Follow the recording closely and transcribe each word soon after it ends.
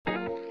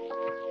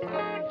Hey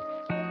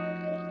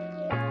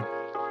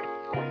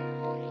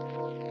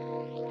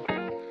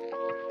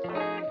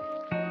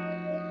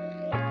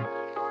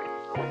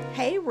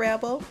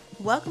Rebel,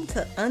 welcome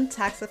to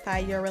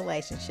Untoxify Your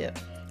Relationship.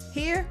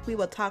 Here we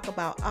will talk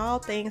about all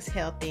things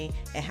healthy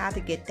and how to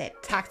get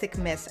that toxic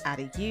mess out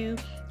of you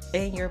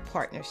and your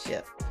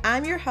partnership.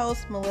 I'm your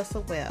host,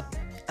 Melissa Webb,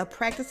 a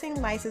practicing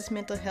licensed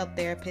mental health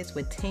therapist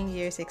with 10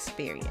 years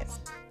experience.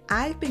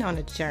 I've been on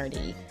a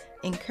journey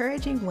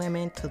encouraging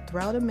women to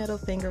throw the middle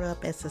finger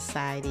up at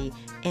society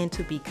and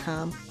to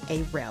become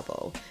a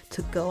rebel,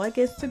 to go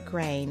against the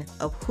grain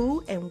of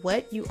who and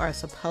what you are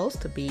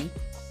supposed to be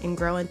and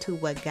grow into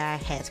what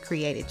God has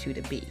created you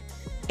to be.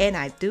 And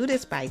I do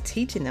this by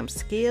teaching them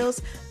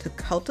skills to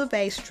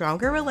cultivate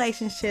stronger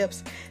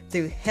relationships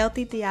through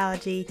healthy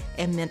theology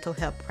and mental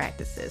health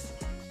practices.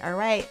 All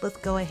right, let's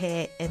go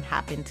ahead and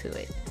hop into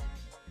it.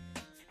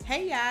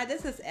 Hey y'all,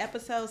 this is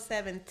episode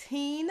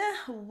 17.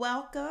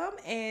 Welcome.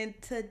 And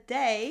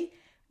today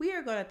we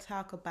are going to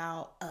talk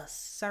about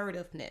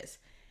assertiveness.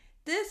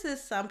 This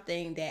is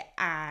something that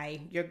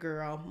I, your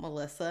girl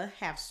Melissa,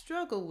 have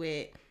struggled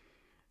with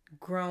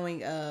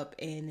growing up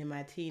and in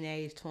my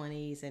teenage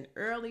 20s and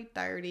early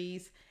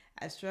 30s.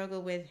 I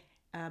struggled with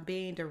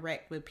being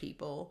direct with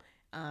people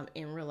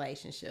in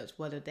relationships,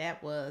 whether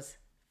that was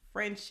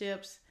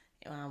friendships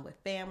with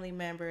family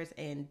members,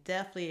 and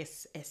definitely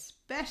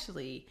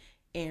especially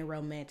in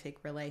romantic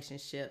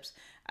relationships.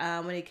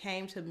 When it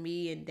came to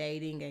me and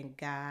dating and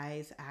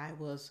guys, I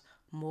was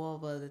more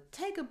of a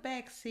take a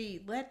back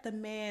seat, let the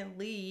man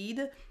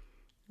lead,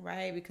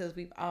 right? Because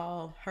we've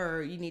all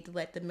heard you need to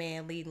let the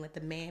man lead and let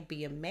the man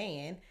be a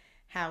man.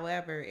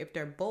 However, if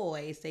they're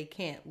boys, they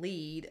can't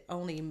lead.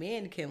 Only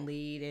men can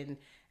lead, and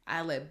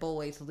I let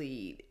boys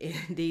lead in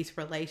these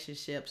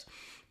relationships.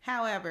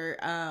 However,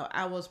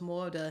 I was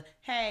more the,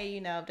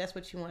 hey, if that's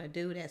what you want to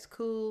do, that's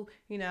cool.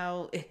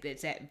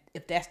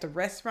 If that's the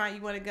restaurant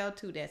you want to go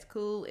to, that's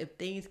cool. If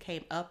things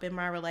came up in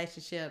my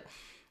relationship,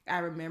 I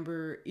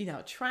remember,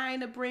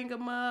 trying to bring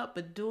them up,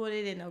 but doing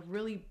it in a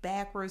really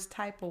backwards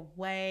type of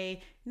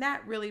way,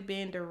 not really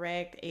being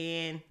direct.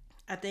 And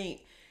I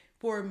think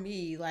for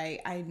me,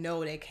 I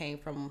know that came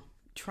from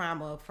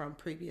trauma from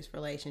previous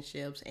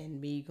relationships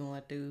and me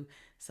going through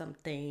some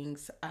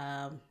things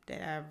that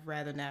I'd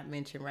rather not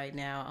mention right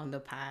now on the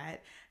pod.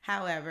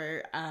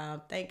 However,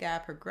 thank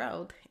God for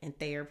growth and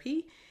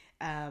therapy.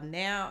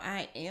 Now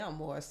I am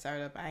more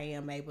assertive. I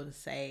am able to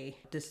say,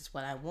 this is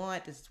what I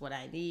want. This is what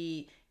I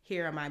need.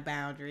 Here are my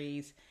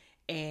boundaries,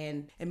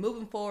 and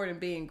moving forward and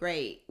being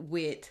great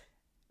with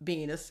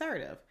being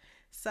assertive.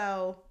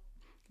 So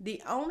the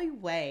only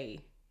way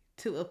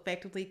to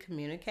effectively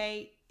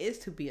communicate is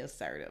to be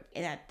assertive.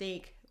 And I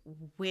think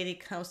when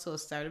it comes to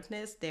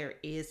assertiveness, there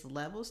is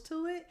levels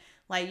to it.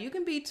 You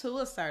can be too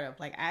assertive.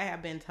 I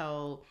have been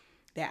told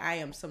that I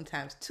am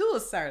sometimes too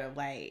assertive.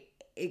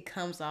 It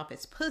comes off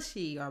as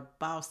pushy or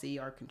bossy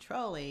or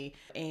controlling.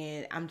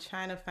 And I'm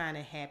trying to find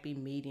a happy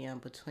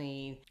medium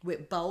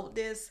with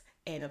boldness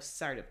and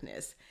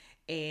assertiveness,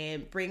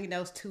 and bringing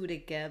those two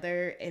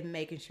together and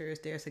making sure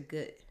there is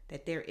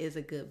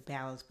a good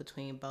balance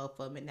between both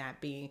of them, and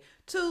not being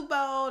too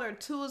bold or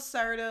too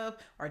assertive,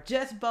 or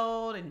just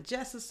bold and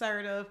just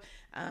assertive.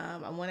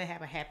 I want to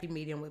have a happy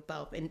medium with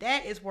both, and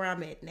that is where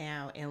I'm at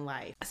now in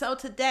life. So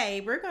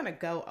today we're going to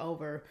go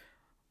over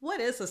what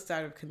is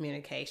assertive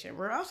communication.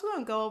 We're also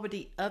going to go over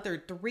the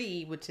other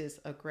three, which is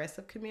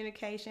aggressive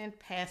communication,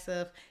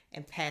 passive,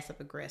 and passive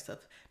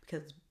aggressive.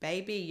 Because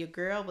baby, your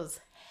girl was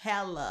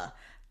hella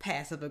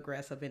passive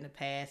aggressive in the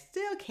past.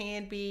 Still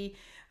can be,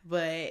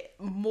 but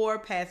more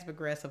passive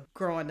aggressive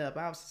growing up.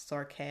 I was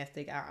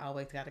sarcastic. I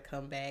always got to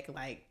come back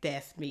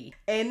that's me.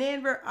 And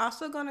then we're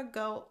also going to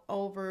go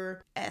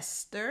over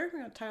Esther. We're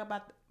going to talk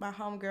about my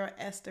homegirl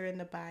Esther in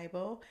the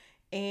Bible,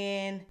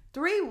 and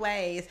 3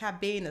 ways how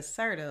being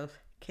assertive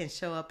can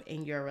show up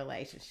in your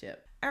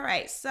relationship. All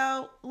right,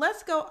 so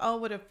let's go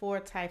over the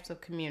 4 types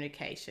of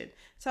communication.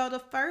 So the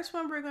first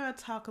one we're going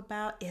to talk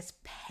about is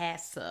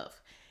passive.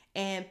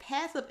 And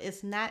passive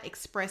is not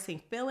expressing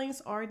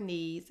feelings or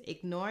needs,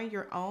 ignoring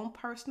your own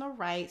personal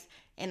rights,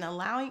 and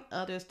allowing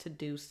others to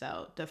do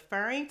so,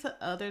 deferring to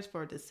others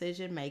for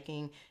decision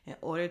making in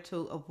order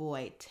to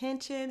avoid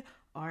tension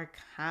or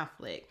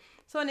conflict.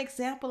 So an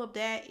example of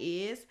that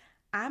is,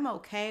 I'm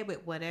okay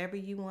with whatever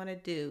you want to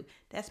do.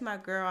 That's my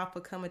girl off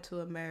of Coming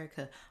to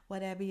America.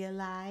 Whatever you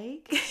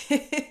like,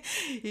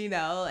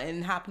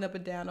 and hopping up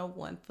and down on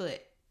one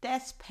foot.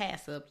 That's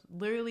passive.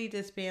 Literally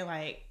just being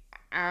like,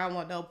 I don't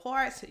want no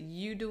parts.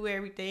 You do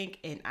everything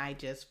and I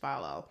just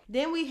follow.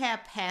 Then we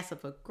have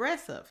passive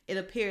aggressive. It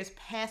appears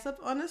passive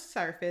on the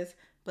surface,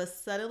 but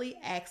subtly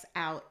acts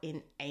out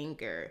in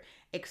anger,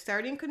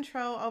 exerting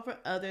control over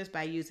others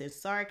by using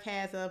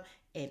sarcasm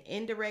and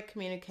indirect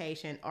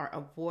communication, or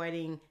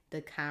avoiding the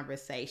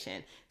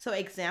conversation. So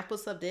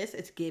examples of this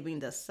is giving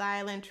the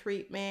silent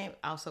treatment,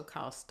 also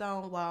called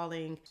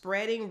stonewalling,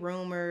 spreading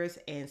rumors,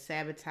 and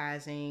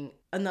sabotaging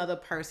another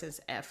person's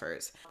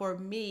efforts. For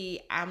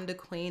me, I'm the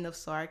queen of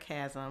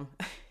sarcasm.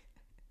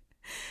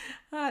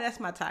 That's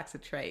my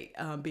toxic trait,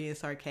 being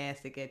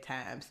sarcastic at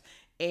times.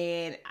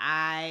 And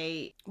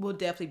I will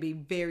definitely be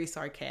very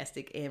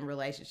sarcastic in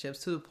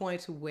relationships to the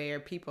point to where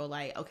people are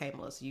like, okay,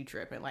 Melissa, you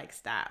tripping, like,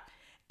 stop.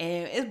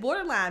 And it's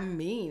borderline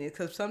mean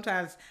because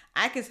sometimes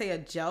I can say a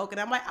joke and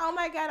I'm like, oh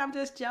my God, I'm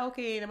just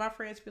joking. And my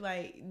friends be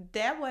like,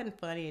 that wasn't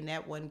funny and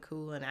that wasn't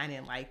cool and I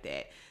didn't like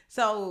that.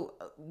 So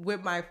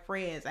with my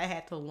friends, I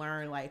had to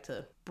learn like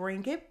to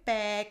bring it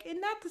back and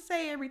not to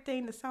say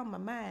everything that's on my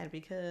mind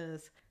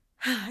because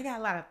I got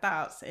a lot of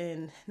thoughts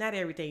and not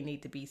everything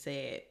need to be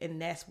said,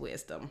 and that's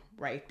wisdom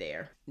right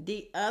there.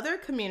 The other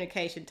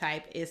communication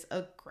type is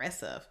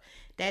aggressive.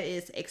 That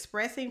is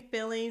expressing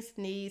feelings,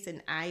 needs,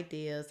 and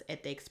ideas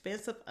at the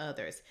expense of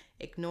others,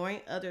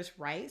 ignoring others'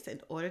 rights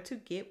in order to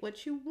get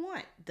what you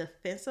want,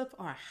 defensive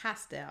or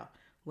hostile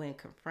when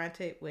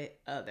confronted with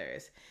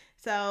others.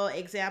 So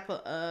example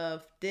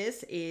of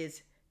this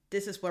is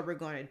what we're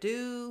going to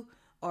do,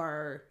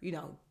 or,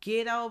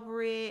 get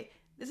over it.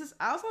 This is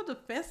also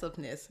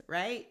defensiveness,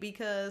 right?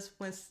 Because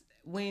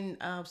when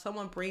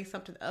someone brings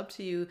something up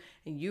to you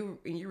and you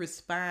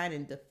respond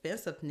in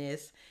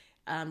defensiveness,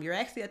 you're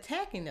actually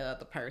attacking the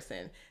other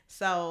person.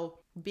 So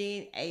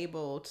being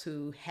able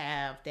to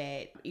have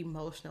that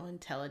emotional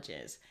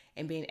intelligence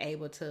and being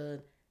able to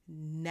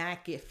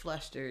not get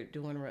flustered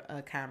during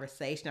a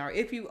conversation, or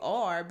if you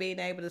are, being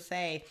able to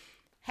say,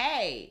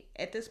 hey,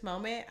 at this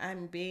moment,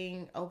 I'm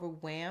being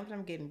overwhelmed.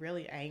 I'm getting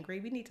really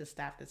angry. We need to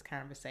stop this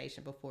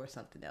conversation before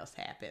something else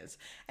happens.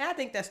 And I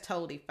think that's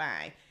totally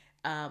fine.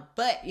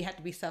 But you have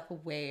to be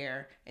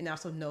self-aware and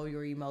also know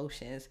your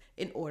emotions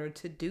in order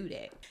to do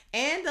that.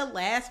 And the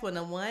last one,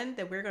 the one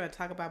that we're going to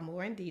talk about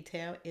more in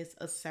detail, is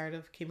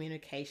assertive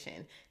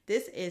communication.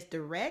 This is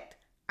direct,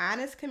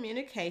 honest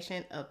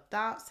communication of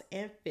thoughts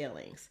and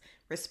feelings,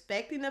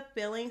 respecting the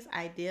feelings,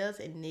 ideas,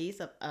 and needs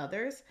of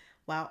others,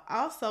 while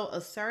also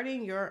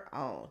asserting your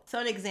own. So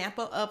an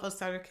example of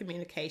assertive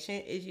communication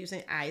is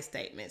using I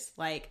statements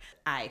like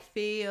I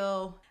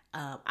feel,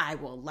 I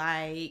will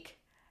like,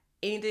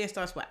 anything that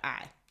starts with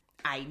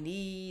I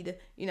need,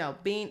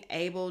 being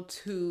able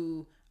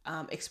to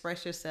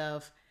express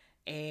yourself,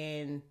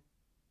 and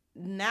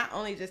not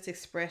only just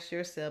express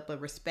yourself,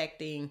 but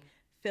respecting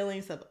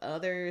feelings of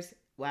others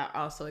while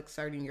also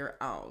exerting your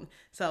own.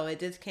 So it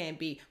just can't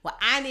be, well,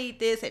 I need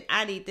this and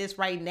I need this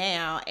right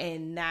now,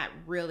 and not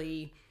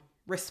really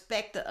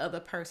respect the other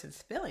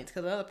person's feelings,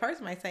 because the other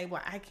person might say,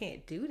 well, I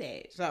can't do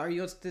that. So are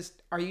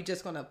you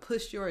just going to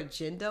push your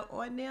agenda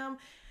on them?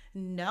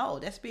 No,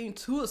 that's being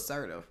too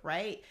assertive,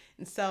 right?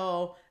 And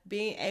so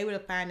being able to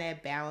find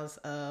that balance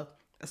of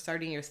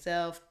asserting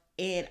yourself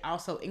and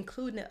also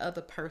including the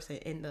other person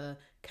in the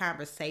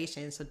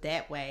conversation, so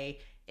that way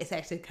it's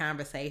actually a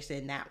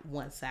conversation, not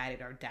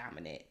one-sided or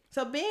dominant.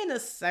 So being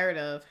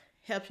assertive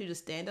helps you to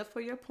stand up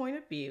for your point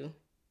of view.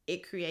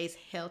 It creates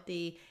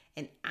healthy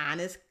and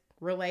honest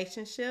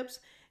relationships.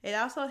 It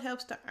also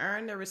helps to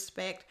earn the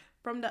respect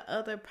from the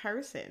other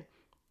person.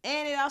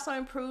 And it also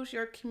improves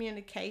your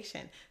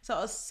communication. So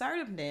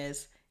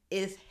assertiveness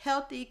is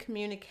healthy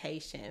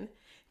communication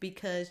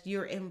because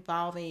you're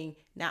involving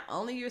not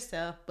only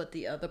yourself, but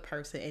the other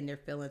person and their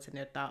feelings and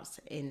their thoughts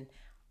and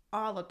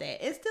all of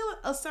that. It's still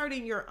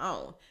asserting your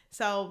own.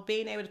 So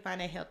being able to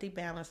find a healthy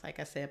balance, like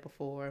I said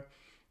before,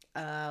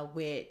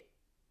 with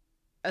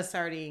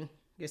asserting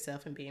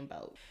yourself and being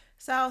bold.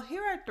 So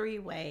here are 3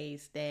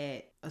 ways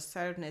that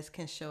assertiveness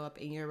can show up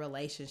in your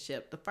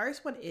relationship. The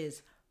first one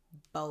is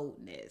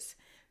boldness.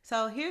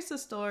 So here's the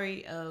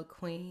story of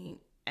Queen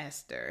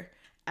Esther.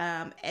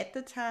 At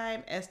the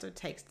time,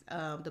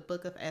 the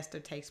book of Esther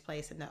takes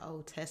place in the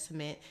Old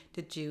Testament.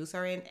 The Jews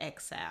are in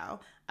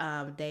exile.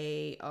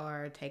 They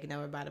are taken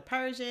over by the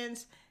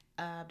Persians.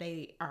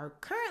 They are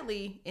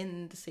currently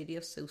in the city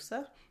of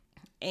Susa.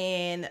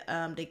 And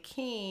the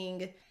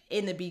king,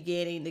 in the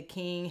beginning, the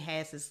king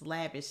has this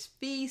lavish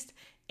feast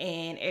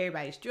and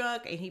everybody's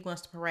drunk and he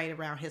wants to parade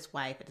around his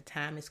wife. At the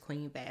time, it's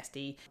Queen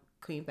Vashti.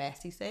 Queen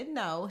Vashti said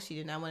no, she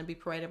did not want to be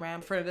paraded around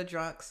in front of the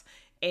drunks,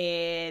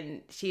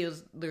 and she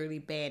was literally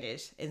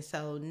banished. And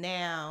so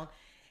now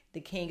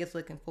the king is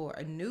looking for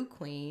a new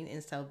queen,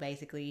 and so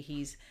basically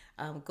he's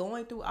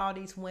going through all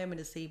these women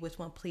to see which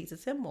one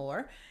pleases him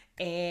more,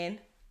 and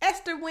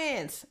Esther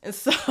wins. And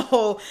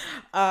so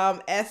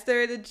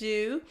Esther the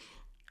Jew,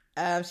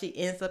 she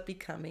ends up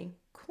becoming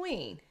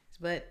queen,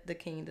 but the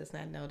king does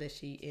not know that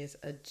she is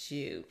a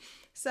Jew.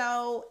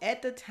 So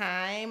at the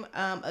time,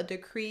 a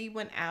decree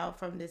went out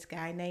from this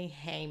guy named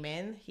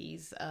Haman.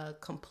 He's a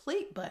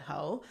complete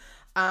butthole.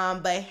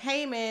 But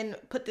Haman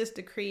put this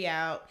decree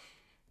out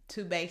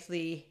to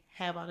basically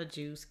have all the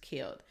Jews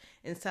killed.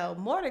 And so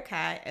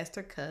Mordecai,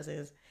 Esther's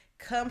cousin,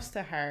 comes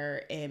to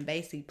her and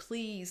basically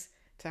pleads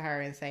to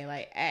her and say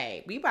like,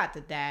 hey, we about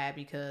to die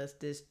because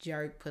this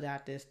jerk put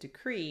out this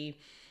decree.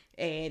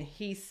 And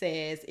he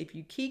says, if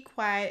you keep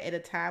quiet at a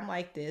time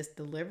like this,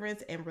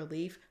 deliverance and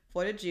relief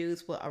for the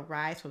Jews will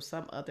arise from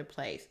some other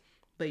place,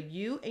 but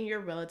you and your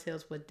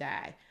relatives will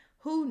die.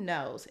 Who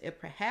knows if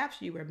perhaps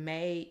you were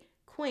made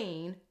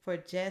queen for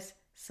just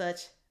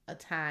such a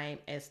time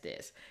as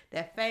this.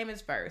 That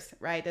famous verse,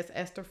 right? That's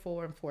Esther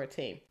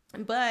 4:14.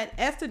 But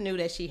Esther knew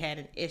that she had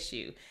an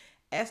issue.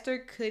 Esther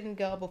couldn't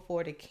go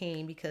before the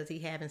king because he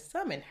hadn't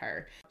summoned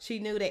her. She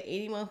knew that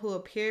anyone who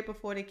appeared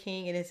before the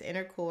king in his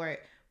inner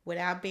court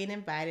without being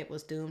invited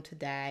was doomed to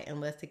die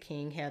unless the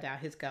king held out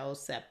his gold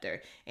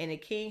scepter. And the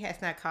king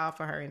has not called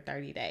for her in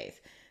 30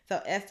 days.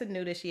 So Esther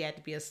knew that she had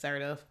to be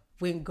assertive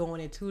when going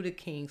into the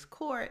king's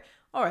court,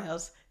 or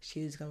else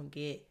she was going to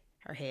get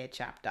her head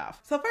chopped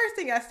off. So first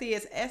thing I see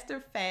is Esther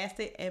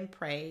fasted and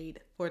prayed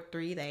for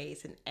 3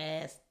 days and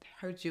asked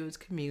her Jewish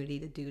community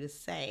to do the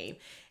same.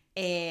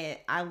 And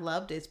I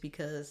love this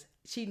because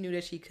she knew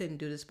that she couldn't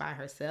do this by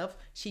herself.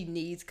 She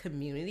needs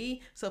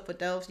community. So for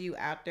those of you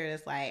out there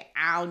that's like,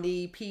 I don't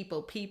need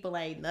people. People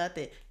ain't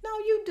nothing. No,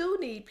 you do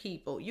need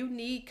people. You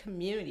need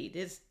community.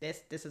 This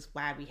is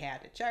why we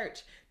have the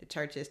church. The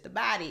church is the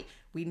body.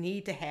 We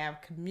need to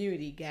have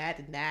community. God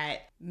did not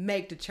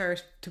make the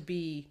church to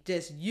be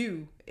just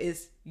you.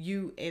 It's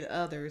you and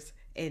others.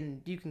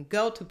 And you can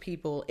go to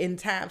people in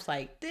times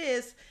like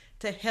this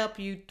to help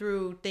you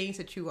through things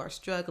that you are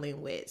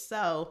struggling with.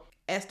 So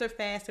Esther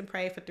fasted and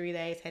prayed for 3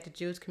 days, had the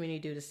Jewish community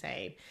do the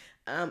same.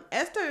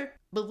 Esther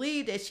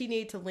believed that she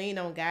needed to lean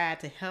on God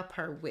to help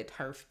her with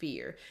her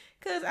fear.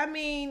 Because, I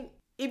mean,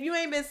 if you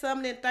ain't been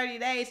summoned in 30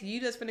 days, you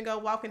just finna go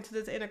walk into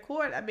this inner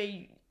court. I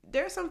mean,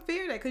 there's some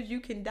fear there because you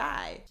can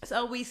die.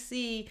 So we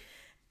see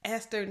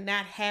Esther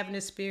not having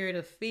a spirit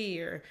of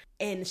fear,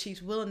 and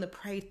she's willing to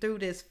pray through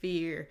this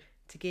fear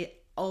to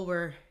get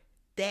over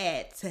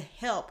that, to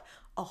help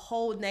a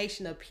whole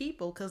nation of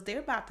people because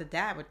they're about to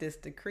die with this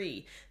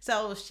decree.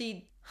 So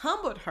she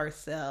humbled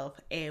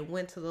herself and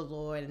went to the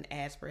Lord and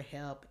asked for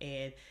help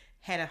and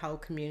had a whole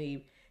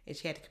community, and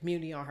she had the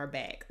community on her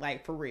back,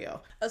 like for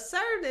real.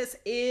 Assertiveness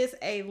is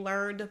a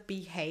learned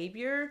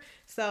behavior.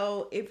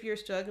 So if you're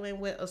struggling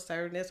with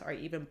assertiveness or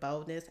even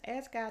boldness,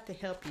 ask God to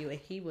help you, and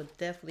he will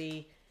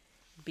definitely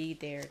be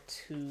there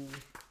to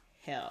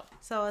help.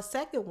 So a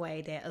second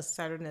way that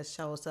assertiveness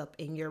shows up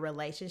in your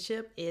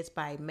relationship is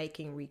by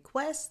making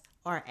requests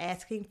or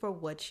asking for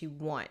what you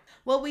want.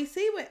 Well, we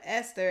see with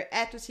Esther,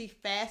 after she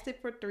fasted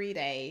for 3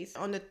 days,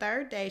 on the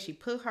third day, she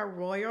put her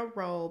royal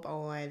robe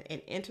on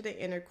and entered the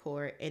inner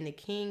court, and the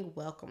king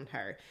welcomed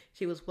her.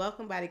 She was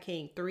welcomed by the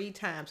king 3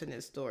 times in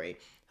this story.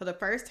 So the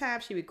first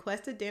time she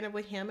requested dinner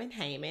with him and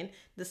Haman.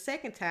 The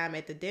second time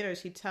at the dinner,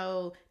 she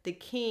told the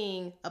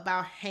king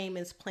about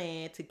Haman's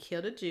plan to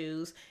kill the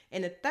Jews.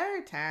 And the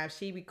third time,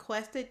 she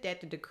requested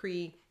that the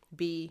decree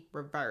be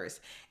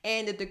reversed.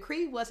 And the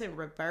decree wasn't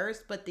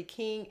reversed, but the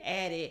king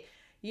added,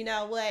 you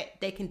know what,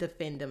 they can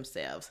defend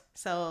themselves.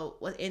 So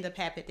what ended up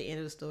happening at the end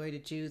of the story, the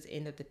Jews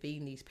end up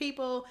defeating these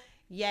people.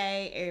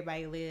 Yay,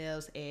 everybody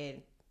lives,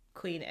 and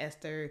Queen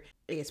Esther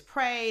is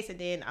praised, and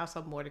then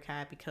also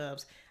Mordecai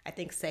becomes, I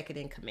think, second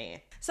in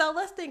command. So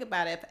let's think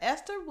about it. If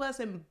Esther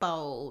wasn't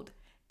bold,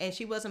 and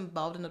she wasn't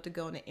bold enough to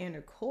go in the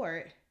inner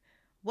court,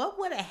 what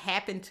would have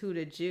happened to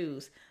the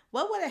Jews?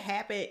 What would have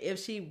happened if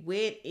she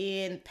went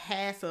in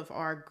passive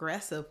or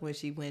aggressive when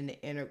she went in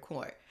the inner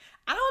court?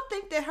 I don't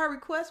think that her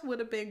request would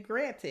have been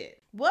granted.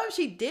 What if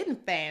she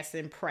didn't fast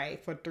and pray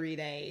for 3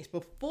 days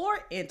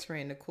before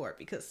entering the court?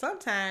 Because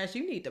sometimes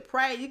you need to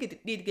pray. You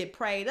need to get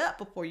prayed up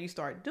before you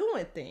start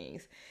doing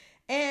things.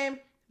 And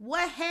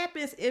what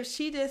happens if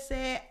she just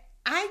said,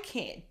 I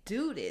can't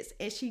do this,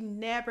 and she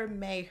never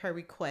made her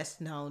request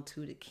known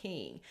to the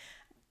king?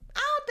 I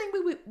don't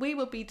think we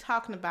would be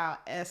talking about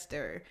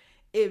Esther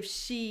if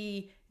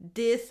she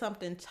did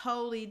something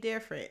totally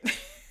different.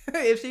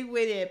 If she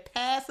went in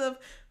passive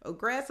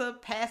aggressive,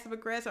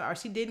 or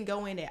she didn't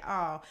go in at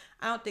all,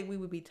 I don't think we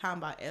would be talking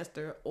about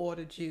Esther or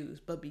the Jews.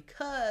 But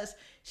because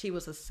she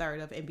was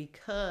assertive, and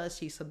because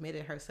she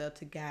submitted herself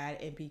to God,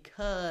 and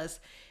because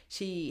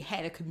she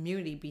had a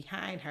community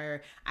behind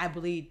her, I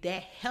believe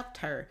that helped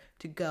her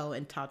to go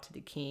and talk to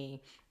the king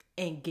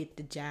and get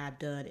the job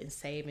done and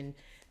saving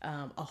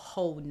a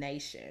whole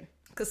nation.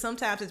 Because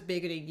sometimes it's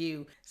bigger than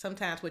you.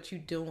 Sometimes what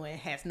you're doing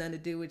has nothing to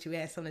do with you. It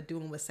has something to do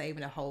with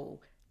saving a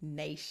whole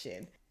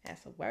nation.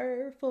 That's a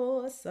word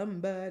for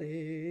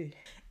somebody.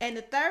 And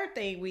the third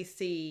thing we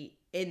see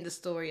in the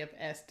story of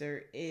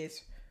Esther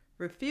is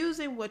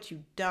refusing what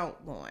you don't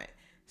want.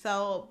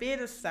 So being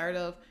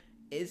assertive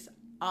is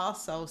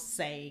also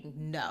saying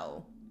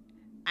no.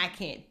 I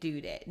can't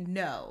do that.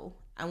 No,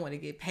 I want to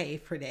get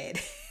paid for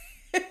that.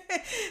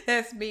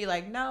 That's me,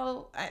 like,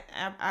 no,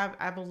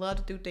 I would love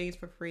to do things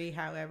for free.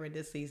 However, in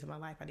this season of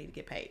my life, I need to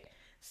get paid.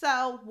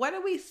 So what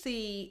do we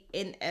see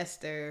in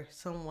Esther?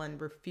 Someone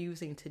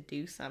refusing to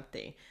do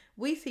something.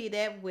 We see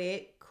that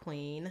with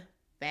Queen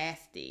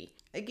Vashti.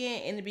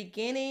 Again, in the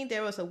beginning,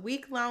 there was a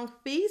week-long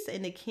feast,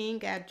 and the king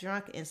got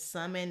drunk and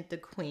summoned the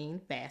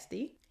Queen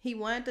Vashti. He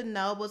wanted the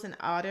nobles and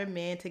all their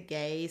men to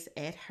gaze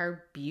at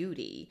her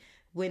beauty.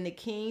 When the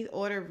king's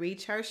order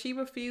reached her, she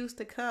refused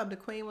to come. The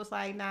queen was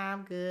like, nah,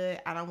 I'm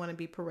good. I don't want to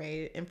be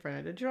paraded in front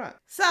of the drunk.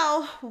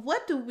 So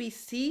what do we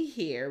see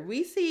here?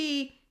 We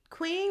see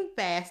Queen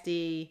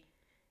Vashti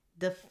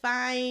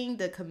defying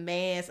the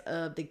commands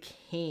of the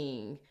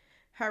king.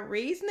 Her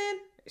reasoning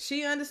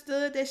She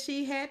understood that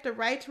she had the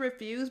right to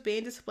refuse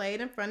being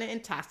displayed in front of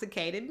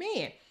intoxicated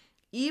men,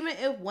 even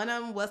if one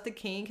of them was the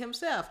king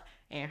himself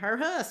and her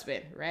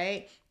husband,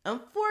 right?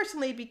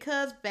 Unfortunately,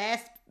 because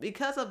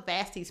of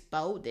Vashti's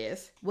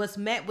boldness was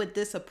met with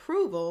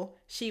disapproval,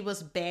 she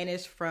was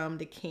banished from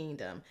the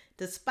kingdom.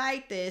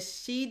 Despite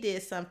this, she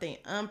did something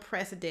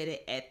unprecedented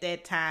at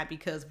that time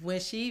because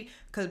when she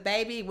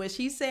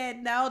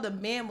said no, the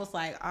men was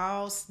like,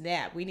 oh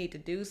snap, we need to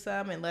do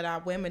something and let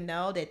our women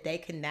know that they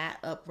cannot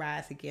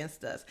uprise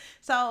against us.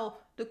 So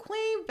the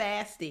Queen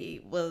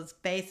Vashti was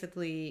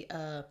basically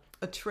a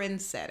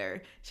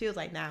trendsetter. She was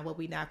like, nah, what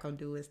we not gonna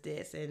do is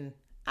this. And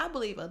I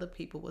believe other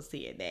people will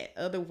see that.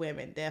 Other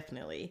women,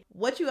 definitely.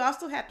 What you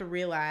also have to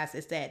realize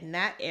is that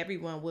not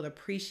everyone will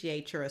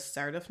appreciate your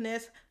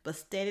assertiveness, but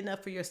standing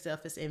up for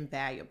yourself is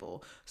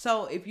invaluable.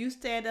 So if you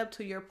stand up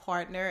to your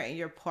partner and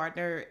your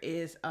partner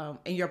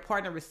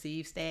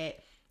receives that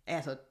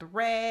as a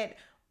threat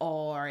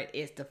or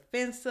is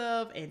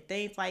defensive and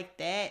things like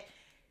that,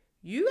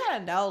 you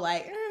gotta know,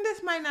 like,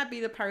 this might not be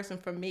the person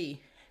for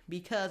me.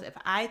 Because if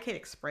I can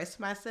express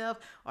myself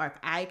or if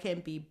I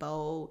can be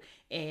bold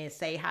and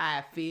say how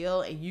I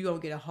feel and you gonna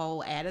get a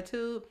whole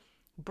attitude,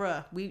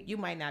 you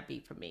might not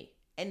be for me.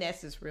 And that's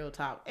just real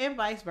talk. And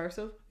vice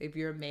versa. If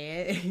you're a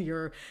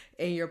man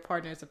and your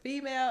partner is a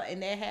female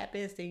and that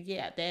happens, then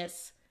yeah,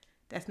 that's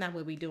not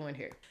what we doing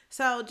here.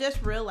 So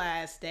just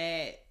realize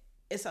that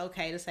it's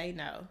okay to say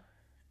no.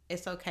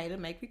 It's okay to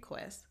make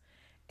requests.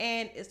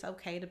 And it's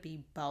okay to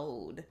be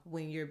bold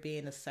when you're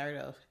being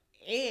assertive.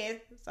 And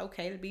it's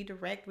okay to be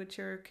direct with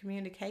your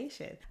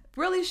communication.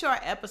 Really short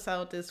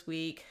episode this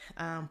week,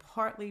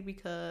 partly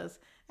because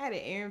I had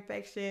an ear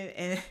infection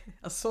and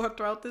a sore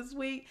throat this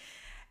week.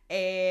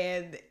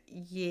 And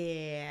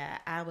yeah,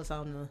 I was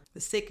on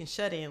the sick and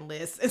shut-in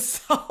list. And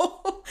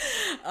so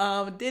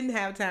didn't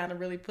have time to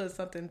really put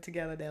something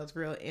together that was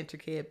real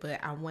intricate.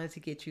 But I wanted to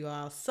get you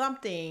all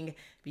something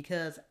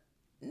because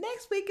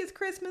next week is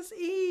Christmas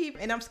Eve.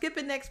 And I'm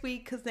skipping next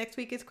week because next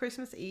week is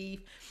Christmas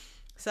Eve.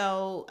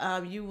 So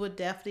you will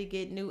definitely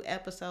get new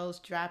episodes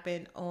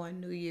dropping on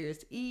New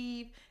Year's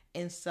Eve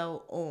and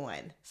so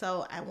on.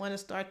 So I want to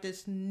start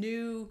this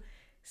new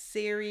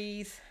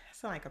series. I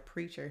sound like a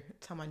preacher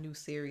talking about new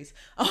series.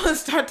 I want to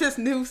start this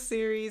new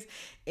series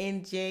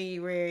in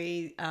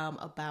January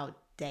about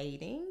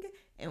dating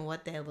and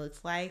what that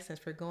looks like since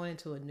we're going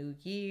into a new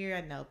year.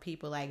 I know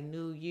people like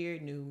new year,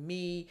 new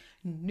me,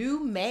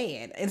 new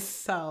man. And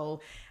so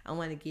I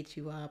want to get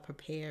you all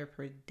prepared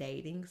for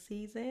dating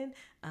season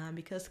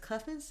because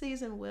cuffing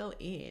season will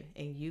end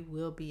and you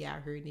will be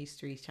out here in these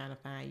streets trying to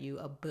find you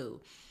a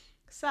boo.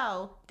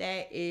 So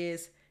that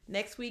is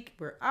next week.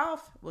 We're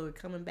off. We're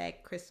coming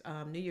back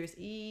New Year's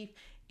Eve.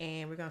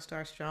 And we're going to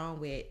start strong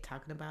with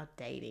talking about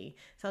dating.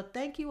 So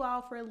thank you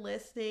all for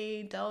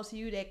listening. Those of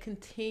you that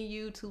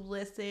continue to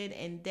listen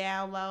and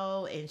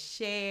download and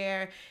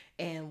share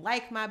and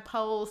like my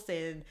posts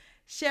and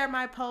share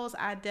my posts,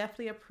 I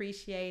definitely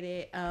appreciate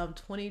it.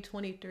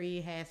 2023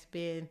 has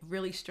been a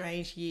really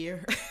strange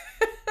year.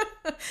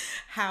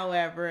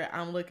 However,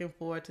 I'm looking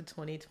forward to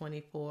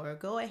 2024.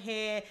 Go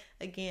ahead,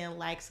 again,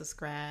 like,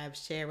 subscribe,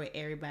 share with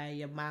everybody,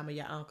 your mama,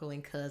 your uncle,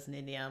 and cousin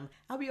and them.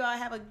 I hope you all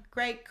have a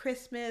great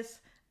Christmas.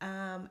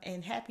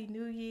 And happy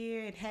New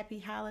Year and happy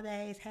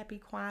holidays,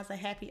 happy Kwanzaa,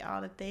 happy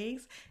all the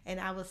things. And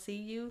I will see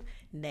you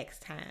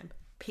next time.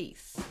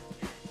 Peace.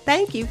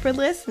 Thank you for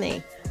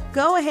listening.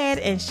 Go ahead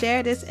and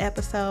share this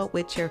episode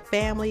with your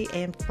family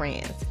and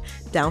friends.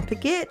 Don't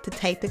forget to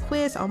take the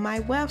quiz on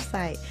my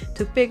website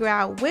to figure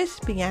out which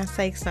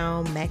Beyonce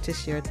song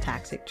matches your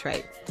toxic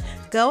trait.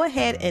 Go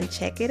ahead and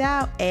check it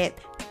out at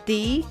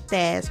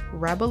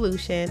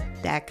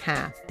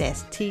the-revolution.com.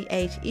 That's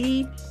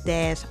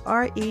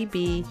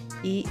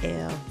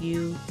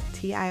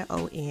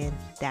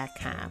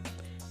THE-REBELUTION.com.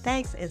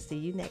 Thanks and see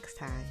you next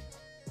time.